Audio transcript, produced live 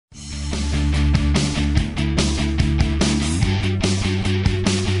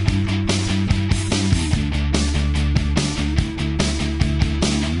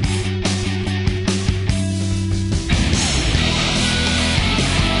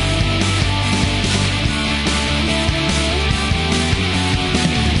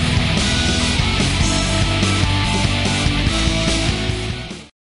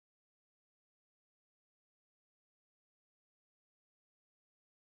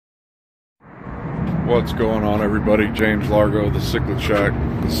What's going on, everybody? James Largo, the Cichlid Shack,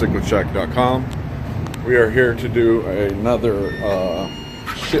 thecichlidshack.com. We are here to do another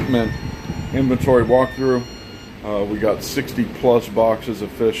shipment inventory walkthrough. We got 60 plus boxes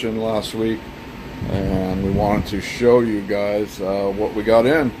of fish in last week, and we wanted to show you guys what we got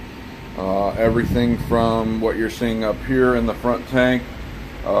in. Everything from what you're seeing up here in the front tank,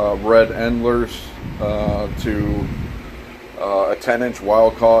 red endlers, to a 10-inch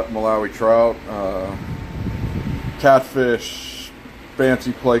wild-caught Malawi trout, catfish,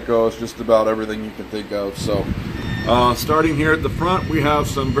 fancy plecos, just about everything you can think of. So starting here at the front, we have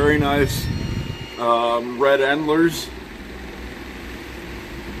some very nice red endlers,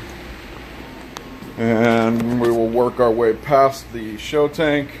 and we will work our way past the show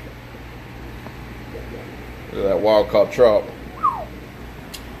tank. Look at that wild-caught trout.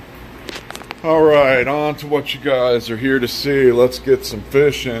 Alright, on to what you guys are here to see. Let's get some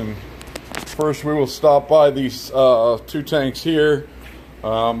fish in. First, we will stop by these two tanks here.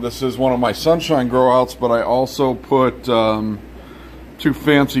 This is one of my sunshine grow outs, but I also put two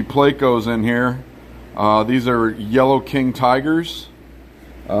fancy plecos in here. These are yellow king tigers.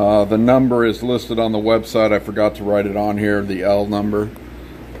 The number is listed on the website. I forgot to write it on here, the L number.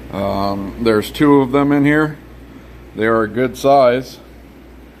 There's two of them in here. They are a good size.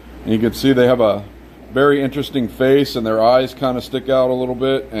 And you can see they have a very interesting face, and their eyes kind of stick out a little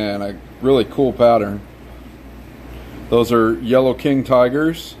bit, and a really cool pattern. Those are yellow king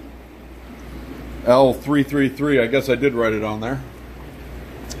tigers, L333. I guess I did write it on there.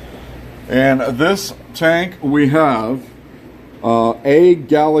 And this tank, we have a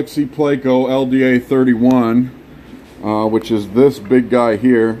Galaxy Pleco LDA 31, which is this big guy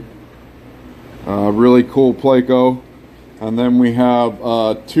here. Really cool Pleco. And then we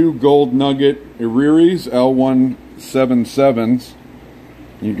have two gold nugget iriris, L177s.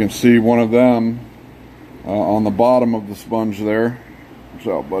 You can see one of them on the bottom of the sponge there. Watch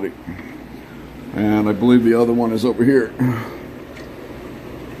out, buddy. And I believe the other one is over here.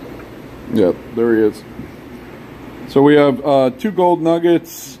 Yep, there he is. So we have two gold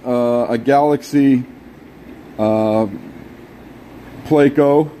nuggets, a Galaxy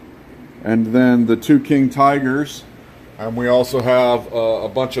Pleco, and then the two king tigers. And we also have a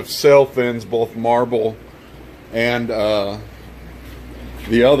bunch of sailfins, both marble and the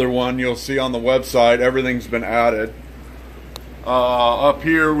other one you'll see on the website. Everything's been added. Up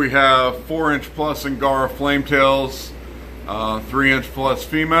here we have 4-inch plus Angara flametails, 3-inch plus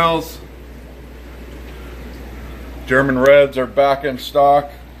females. German reds are back in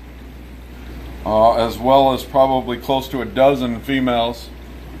stock, as well as probably close to a dozen females.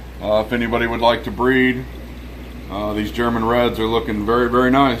 If anybody would like to breed. These German reds are looking very,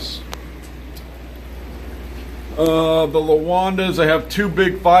 very nice. The Lawandas, I have two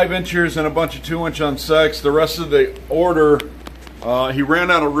big 5-inchers and a bunch of 2-inch unsexed. The rest of the order, he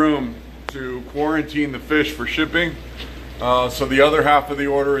ran out of room to quarantine the fish for shipping. So the other half of the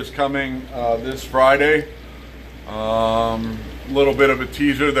order is coming this Friday. Little bit of a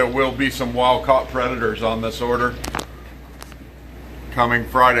teaser, there will be some wild-caught predators on this order coming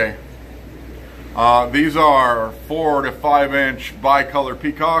Friday. These are 4 to 5-inch bicolor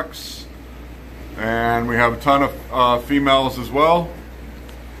peacocks, and we have a ton of females as well.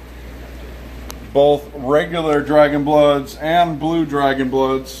 Both regular dragon bloods and blue dragon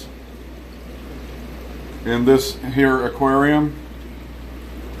bloods in this here aquarium.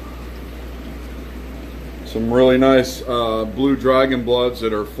 Some really nice blue dragon bloods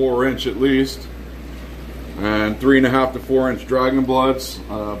that are 4-inch at least, and 3.5 to 4-inch dragon bloods,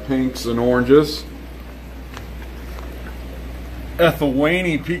 pinks and oranges.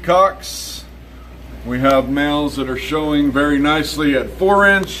 Ethylwane peacocks. We have males that are showing very nicely at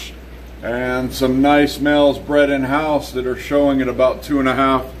 4-inch, and some nice males bred in house that are showing at about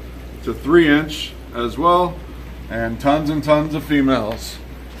 2.5 to 3-inch as well, and tons of females.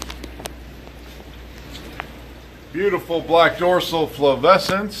 Beautiful black dorsal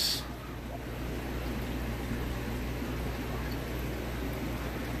flavescence.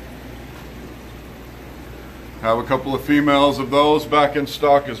 Have a couple of females of those back in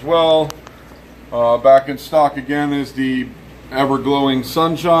stock as well. Back in stock again is the ever glowing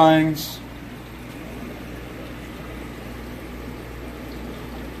sunshines.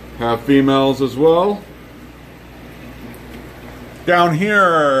 Have females as well. Down here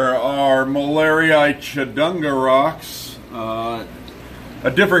are Malaria Chadunga rocks. A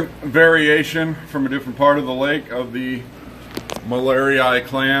different variation from a different part of the lake of the Malaria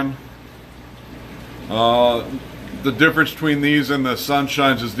clan. The difference between these and the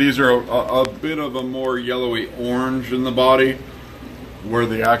sunshines is these are a bit of a more yellowy orange in the body. where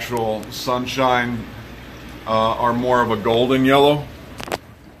the actual sunshine are more of a golden yellow.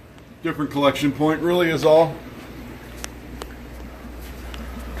 Different collection point really is all.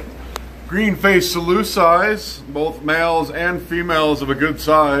 Green face Seleucids, both males and females of a good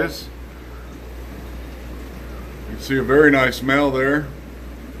size. You can see a very nice male there.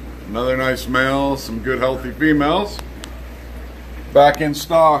 Another nice male, some good healthy females. Back in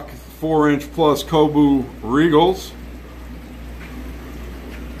stock, 4-inch plus Kobu Regals.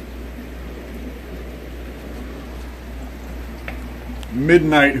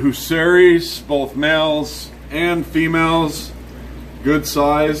 Midnight Husaris, both males and females. Good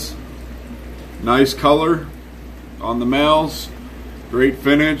size. Nice color on the males. Great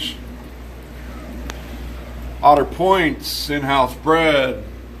finish. Otter Points, in-house bred.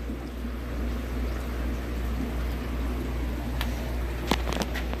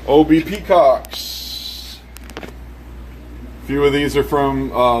 OB Peacocks. A few of these are from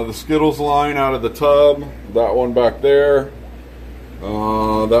the Skittles line out of the tub. That one back there.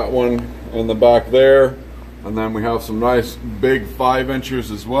 That one in the back there. And then we have some nice big 5-inchers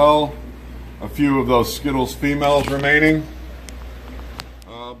as well. A few of those Skittles females remaining.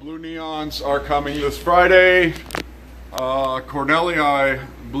 Blue Neons are coming this Friday. Cornellii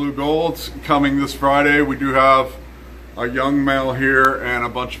Blue Golds coming this Friday. We do have a young male here and a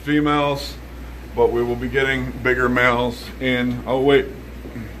bunch of females, but we will be getting bigger males in. Oh wait,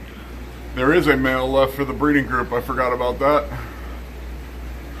 there is a male left for the breeding group. I forgot about that.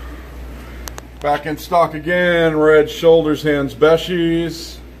 Back in stock again, red shoulders hands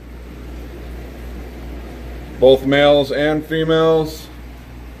Beshies. Both males and females.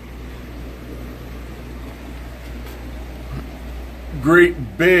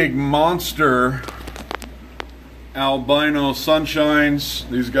 Great big monster albino sunshines.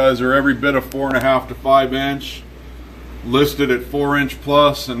 These guys are every bit of 4.5 to 5 inch. Listed at 4-inch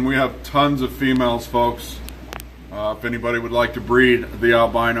plus, and we have tons of females, folks. If anybody would like to breed the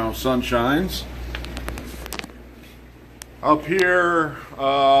albino sunshines. Up here,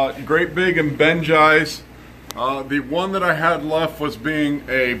 great big and Benjis. The one that I had left was being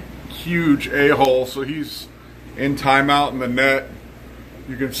a huge a-hole, so he's in timeout in the net.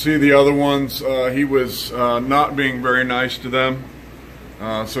 You can see the other ones, he was not being very nice to them,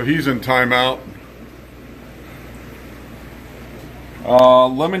 so he's in timeout.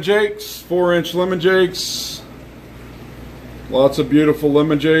 Lemon Jakes, 4-inch Lemon Jakes. Lots of beautiful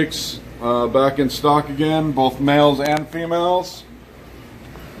Lemon Jakes back in stock again, both males and females.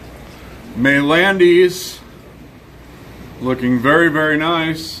 Maylandis, looking very, very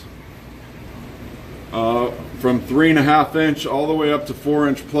nice. From 3.5 inch all the way up to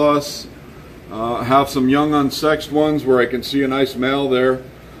 4-inch plus. Have some young unsexed ones where I can see a nice male there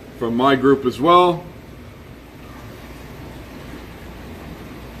from my group as well.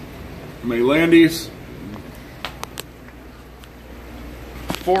 Maylandis.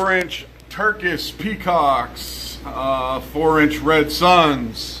 4-inch Turkish Peacocks. 4-inch Red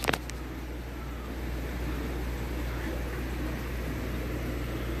Suns.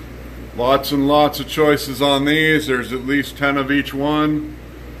 Lots and lots of choices on these. There's at least 10 of each one.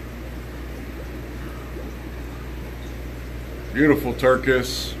 Beautiful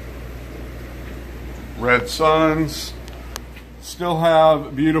Turkish. Red Suns. Still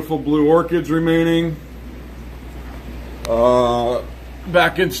have beautiful blue orchids remaining.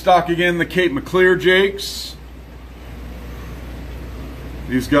 Back in stock again, the Cape McClear Jakes.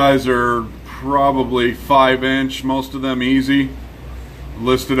 These guys are probably 5-inch, most of them easy.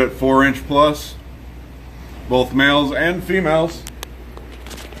 Listed at 4-inch plus, both males and females.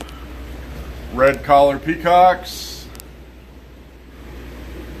 Red collar peacocks,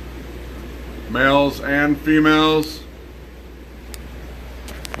 males and females.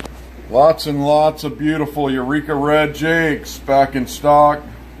 Lots and lots of beautiful Eureka Red Jakes back in stock.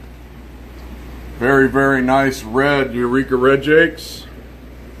 Very, very nice red Eureka Red Jakes.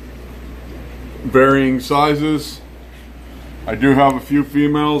 Varying sizes. I do have a few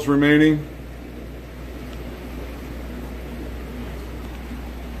females remaining.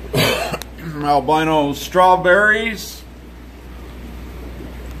 Albino Strawberries.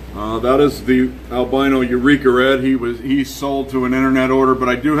 That is the albino Eureka Red. He's sold to an internet order, but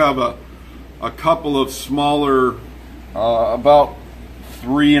I do have a couple of smaller, about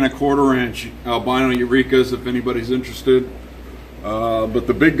 3¼ inch albino Eurekas if anybody's interested. But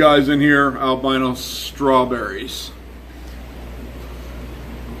the big guys in here, albino Strawberries.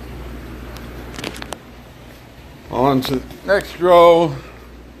 On to the next row.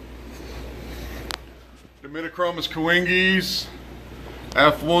 Dimitochromis Coingis,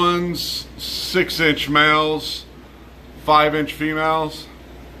 F1s, 6-inch males, 5-inch females.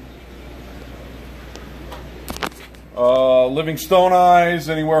 Livingstone eyes,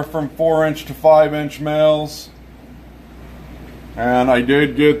 anywhere from 4-inch to 5-inch males. And I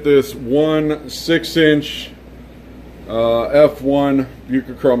did get this one 6-inch F1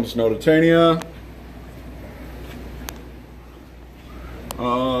 Buccochromis notitania.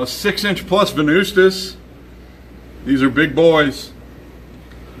 6-inch plus Venustus. These are big boys.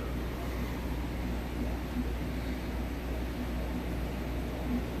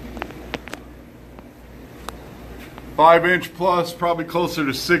 Five-inch plus, probably closer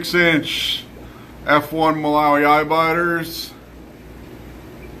to 6-inch F1 Malawi eye biters.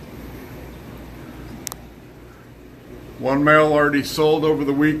 One male already sold over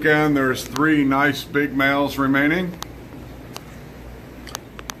the weekend. There's 3 nice big males remaining.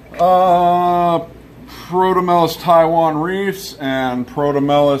 Protomellus Taiwan Reefs and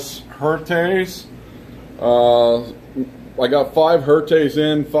Protomellus Hertes. I got 5 Hertes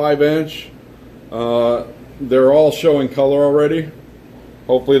in, 5-inch. They're all showing color already.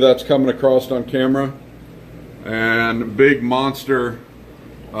 Hopefully that's coming across on camera. And big monster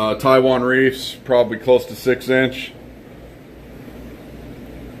Taiwan Reefs, probably close to 6-inch.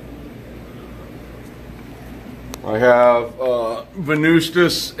 I have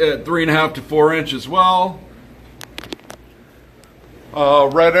Venustus at 3.5 to 4-inch as well.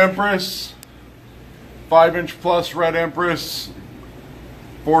 Red Empress, 5-inch plus Red Empress,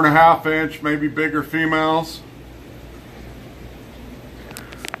 4.5-inch, maybe bigger females.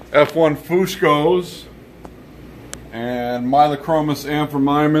 F1 Fuscos and Mylochromis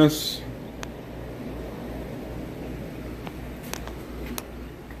amphirmimus.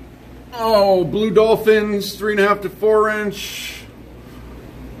 Oh, blue dolphins, 3.5 to 4-inch,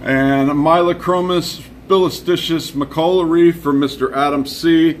 and Mylochromis philisticius Macola reef from Mr. Adam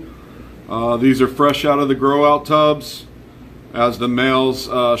C. These are fresh out of the grow out tubs. As the males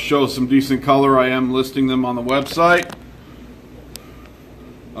show some decent color, I am listing them on the website.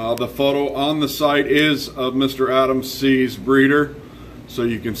 The photo on the site is of Mr. Adam C's breeder, so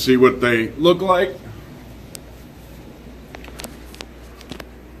you can see what they look like.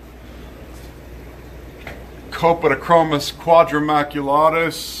 Copetochromis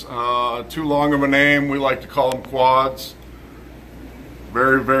quadrimaculatus, too long of a name, we like to call them quads.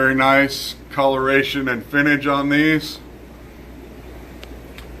 Very, very nice coloration and finnage on these.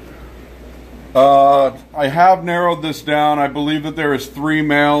 I have narrowed this down. I believe that there is 3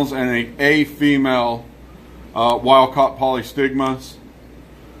 males and a female wild-caught polystigmas.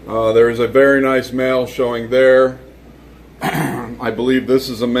 There is a very nice male showing there. I believe this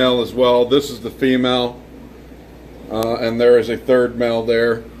is a male as well. This is the female. And there is a 3rd male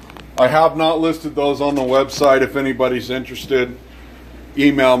there. I have not listed those on the website. If anybody's interested,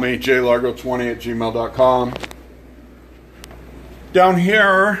 email me, jlargo20@gmail.com. Down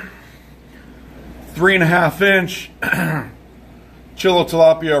here, 3.5-inch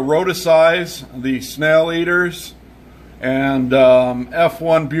Chilotilapia rhodocise, the snail eaters, and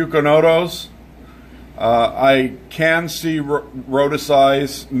F1 Bucconotos. I can see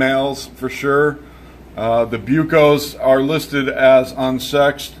rhodocise males for sure. The Buccos are listed as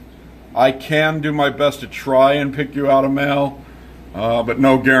unsexed. I can do my best to try and pick you out a male, but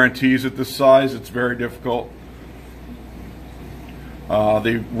no guarantees at this size. It's very difficult.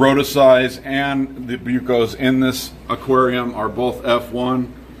 The rhodocise and the Buccos in this aquarium are both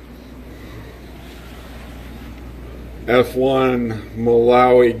F1. F1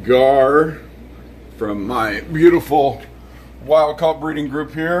 Malawi Gar from my beautiful wild-caught breeding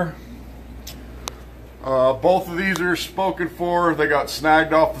group here. Both of these are spoken for. They got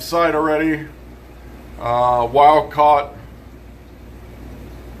snagged off the site already. Wild-caught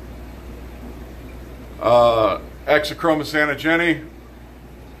Exochromis anageni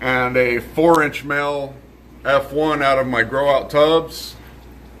and a 4-inch male F1 out of my grow-out tubs.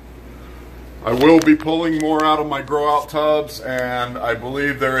 I will be pulling more out of my grow-out tubs, and I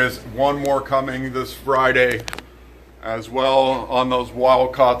believe there is one more coming this Friday as well on those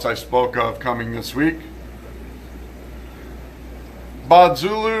wild-caughts I spoke of coming this week.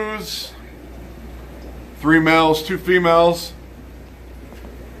 Bodzulus, 3 males, 2 females.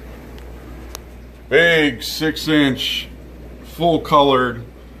 Big 6-inch, full-colored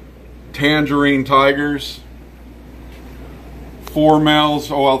tangerine tigers. 4 males,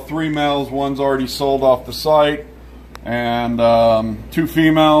 oh well, 3 males, one's already sold off the site, and 2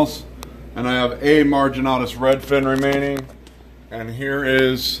 females. And I have a marginatus redfin remaining. And here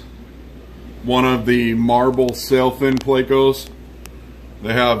is one of the marble sailfin plecos.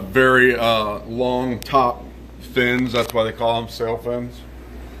 They have very long top fins, that's why they call them sailfins.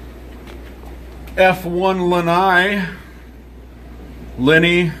 F1 lanai,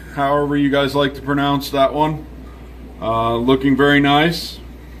 Lenny, however you guys like to pronounce that one. Looking very nice.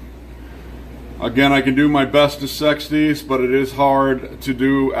 Again, I can do my best to sex these, but it is hard to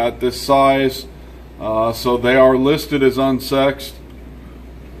do at this size. So they are listed as unsexed.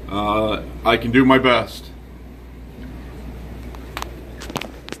 I can do my best.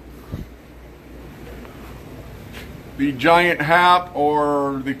 The giant hap,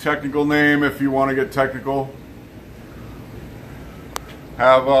 or the technical name if you want to get technical,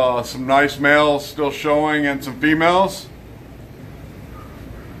 have some nice males still showing and some females.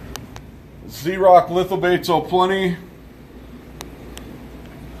 Z-Rock lithobates plenty.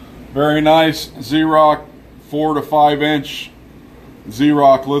 Very nice Z-Rock 4 to 5 inch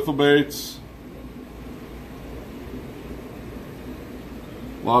Z-Rock lithobates.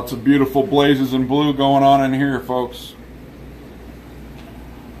 Lots of beautiful blazes in blue going on in here, folks.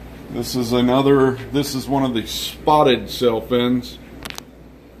 This is one of the spotted sailfins.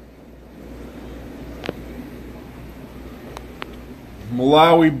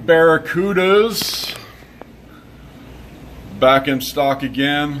 Malawi barracudas. Back in stock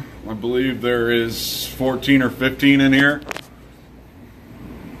again. I believe there is 14 or 15 in here.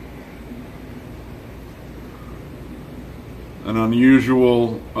 An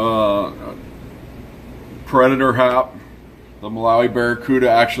unusual predator hap. The Malawi barracuda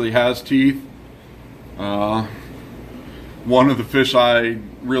actually has teeth. One of the fish I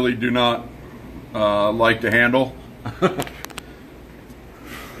really do not like to handle.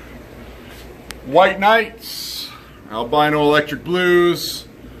 White knights, albino electric blues,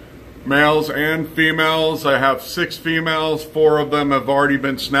 males and females. I have 6 females. 4 of them have already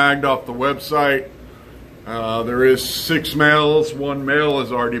been snagged off the website. There is 6 males. 1 male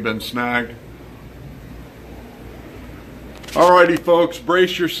has already been snagged. Alrighty, folks,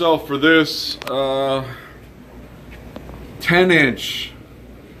 brace yourself for this. 10-inch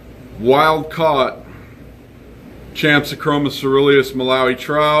wild caught Champsichroma ceruleus Malawi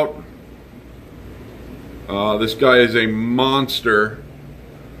trout. This guy is a monster.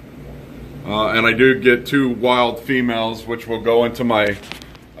 And I do get 2 wild females, which will go into my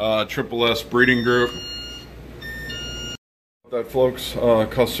Triple S breeding group. That folks,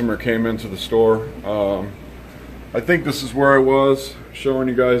 customer came into the store. I think this is where I was showing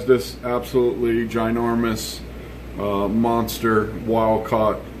you guys this absolutely ginormous monster wild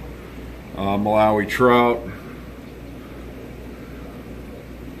caught Malawi trout.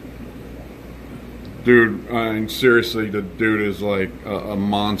 Dude, I mean, seriously, the dude is like a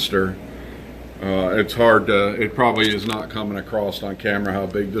monster. It's hard to, it probably is not coming across on camera how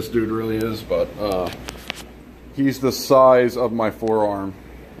big this dude really is, but he's the size of my forearm,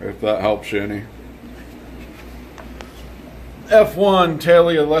 if that helps you any. F1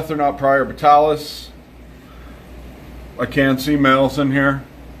 Talia Lethernot Prior Batalis. I can see males in here.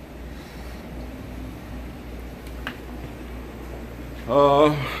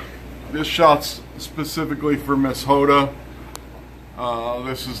 This shot's specifically for Miss Hoda.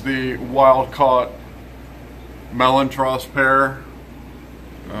 This is the wild caught Melantros pair,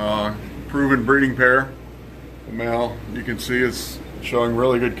 proven breeding pair. The male, you can see, is showing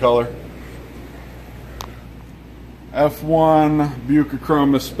really good color. F1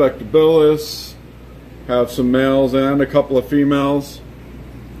 Bucochroma spectabilis. Have some males and a couple of females.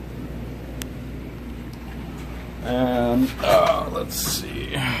 And let's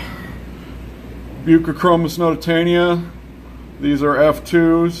see. Bucochroma notitania. These are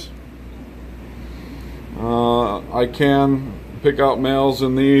F2s. I can pick out males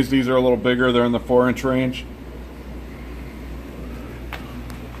in these. These are a little bigger. They're in the 4-inch range.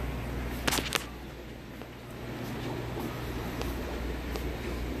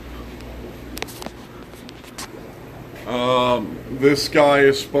 This guy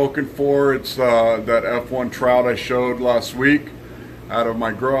is spoken for. It's that F1 trout I showed last week out of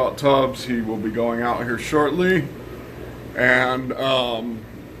my grow out tubs. He will be going out here shortly. And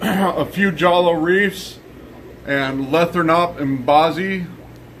a few Jalo reefs and Lethernop and Bazi.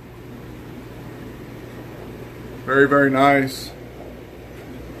 Very, very nice.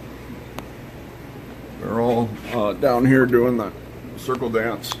 They're all down here doing the circle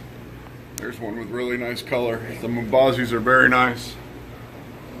dance. There's one with really nice color. The Mbazis are very nice.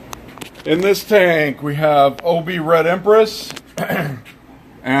 In this tank we have OB Red Empress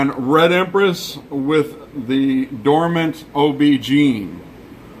and Red Empress with the dormant OB gene.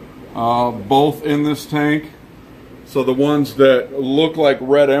 Both in this tank. So the ones that look like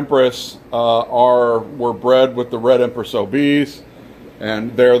Red Empress were bred with the Red Empress OBs,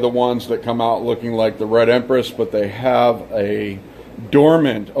 and they're the ones that come out looking like the Red Empress, but they have a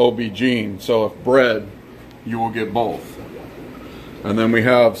dormant OB gene. So if bred, you will get both. And then we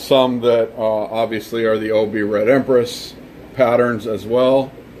have some that obviously are the OB Red Empress patterns as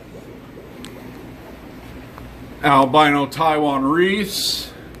well. Albino Taiwan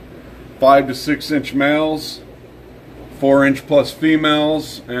reefs, 5 to 6 inch males, 4 inch plus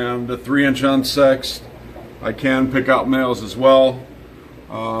females, and the 3 inch unsexed. I can pick out males as well,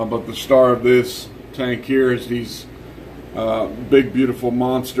 but the star of this tank here is these big beautiful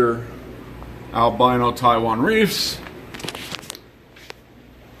monster albino Taiwan reefs.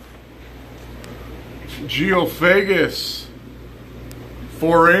 Geophagus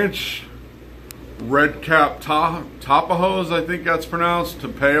 4 inch red cap Tapajos, I think that's pronounced,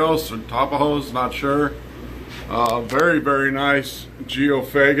 Tapajos or Tapajos, not sure. Very, very nice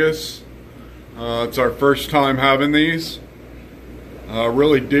Geophagus. It's our first time having these.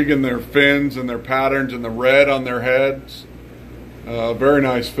 Really digging their fins and their patterns and the red on their heads. Very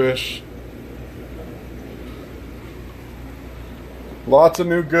nice fish. Lots of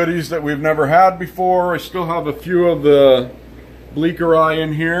new goodies that we've never had before. I still have a few of the bleaker eye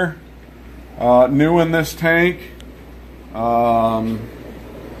in here. New in this tank. Wild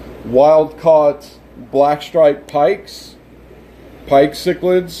caught black stripe pikes. Pike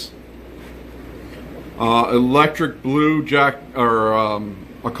cichlids. Electric blue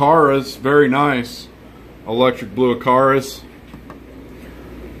acaras, very nice. Electric blue acaras.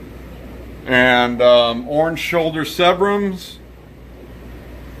 And orange shoulder sebrums.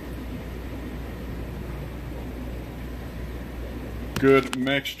 Good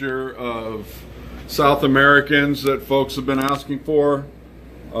mixture of South Americans that folks have been asking for.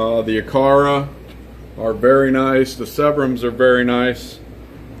 The acara are very nice. The sebrums are very nice.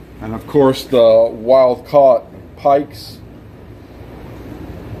 And of course the wild caught pikes.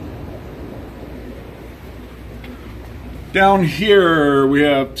 Down here we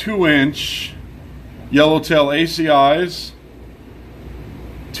have 2 inch yellowtail ACIs,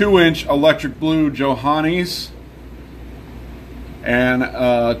 2 inch electric blue Johannes, and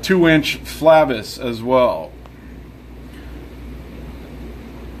 2 inch Flavis as well.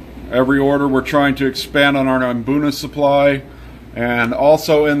 Every order we're trying to expand on our Mbuna supply. And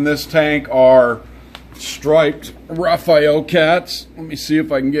also in this tank are striped Raphael cats. Let me see if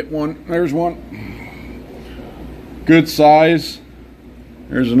I can get one. There's one. Good size.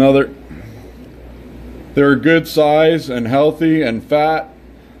 There's another. They're good size and healthy and fat.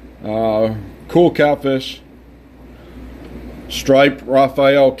 Cool catfish. Striped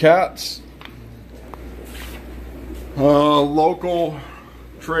Raphael cats. Local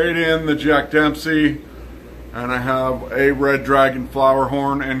trade in the Jack Dempsey. And I have a red dragon flower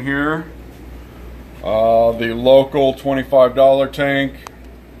horn in here. The local $25 tank.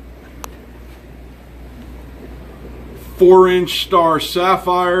 4 inch star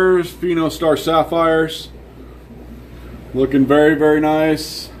sapphires, Pheno star sapphires. Looking very, very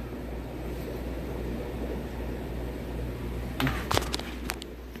nice.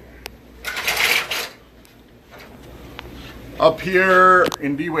 Up here,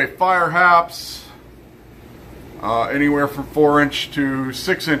 Indiwe fire haps. Anywhere from 4 inch to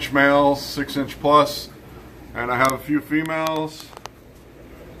 6 inch males, 6 inch plus, and I have a few females.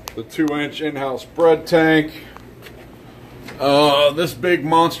 The 2 inch in-house bred tank. This big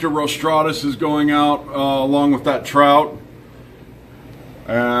monster Rostratus is going out along with that trout,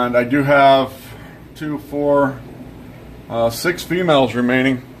 and I do have 2, 4, 6 females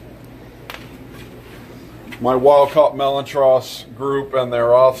remaining. My wild caught Melantros group and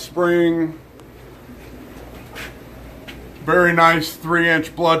their offspring. Very nice 3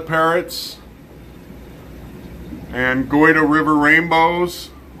 inch blood parrots and Goida River rainbows.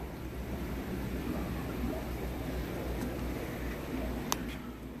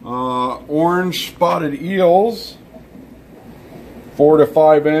 Orange spotted eels, 4 to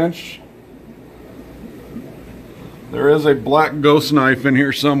 5 inch. There is a black ghost knife in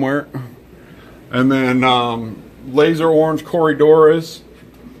here somewhere. And then laser orange Corridoras.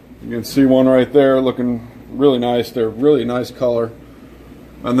 You can see one right there looking really nice. They're really nice color.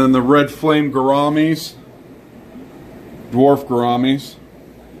 And then the red flame gouramis, dwarf gouramis,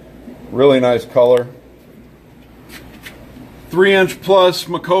 really nice color. 3 inch plus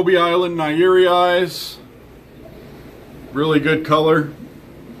Macoby Island Nairi eyes, really good color.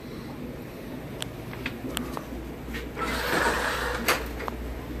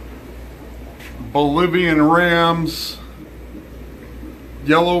 Bolivian rams,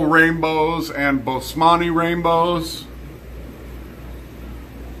 yellow rainbows and Bosmani rainbows.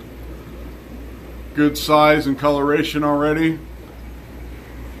 Good size and coloration already.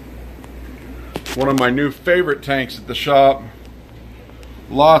 One of my new favorite tanks at the shop.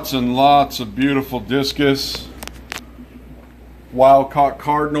 Lots and lots of beautiful discus. wild-caught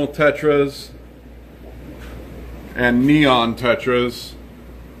cardinal tetras, and neon tetras,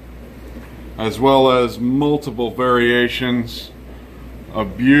 as well as multiple variations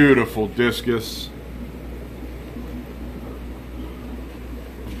of beautiful discus.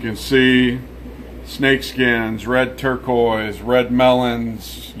 You can see snake skins, red turquoise, red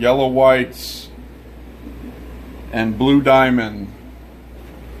melons, yellow whites, and blue diamond.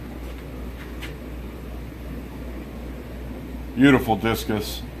 Beautiful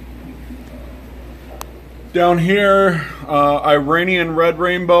discus. Down here, Iranian red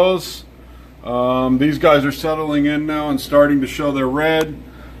rainbows. These guys are settling in now and starting to show their red.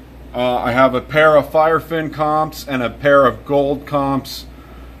 I have a pair of firefin comps and a pair of gold comps,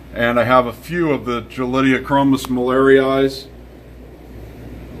 and I have a few of the Gelidiachromis malariae.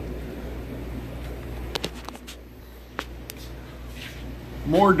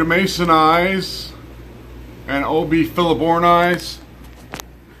 More Damasceni and OB Philibornis.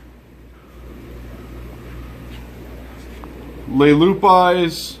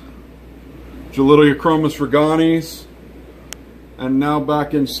 Leilupis, Gelidiachromis reganis, and now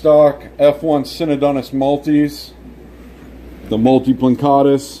back in stock F1 Synodontis multis, the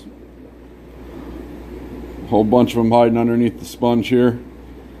multiplancatus. A whole bunch of them hiding underneath the sponge here.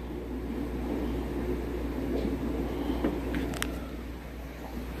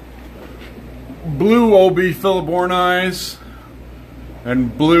 Blue OB Philibornis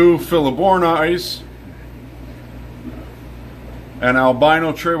and blue Philibornis and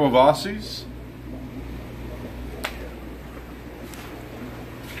albino Trevovaces.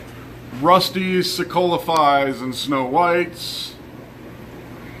 Rusties, Sicolophies, and Snow Whites.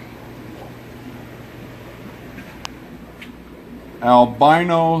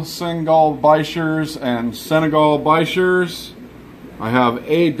 Albino Senegal Bichers and Senegal Bichers. I have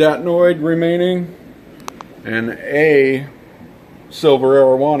a Datnoid remaining and a Silver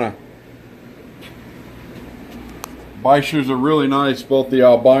Arowana. Bichers are really nice, both the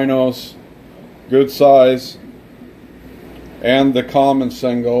albinos, good size, and the common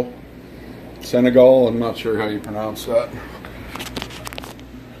Senegal, I'm not sure how you pronounce that.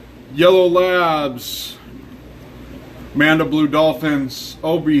 Yellow Labs, Manda Blue Dolphins,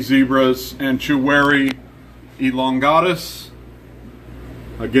 OB Zebras, and Cheweri elongatus.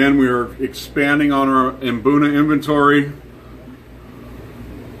 Again, we are expanding on our Mbuna inventory.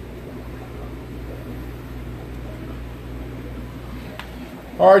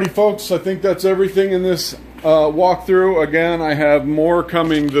 Alrighty folks, I think that's everything in this walkthrough. Again, I have more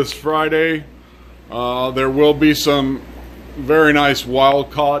coming this Friday. There will be some very nice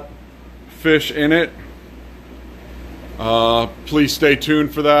wild-caught fish in it. Please stay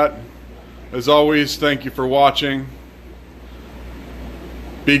tuned for that. As always, thank you for watching.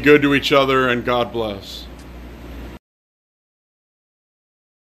 Be good to each other, and God bless.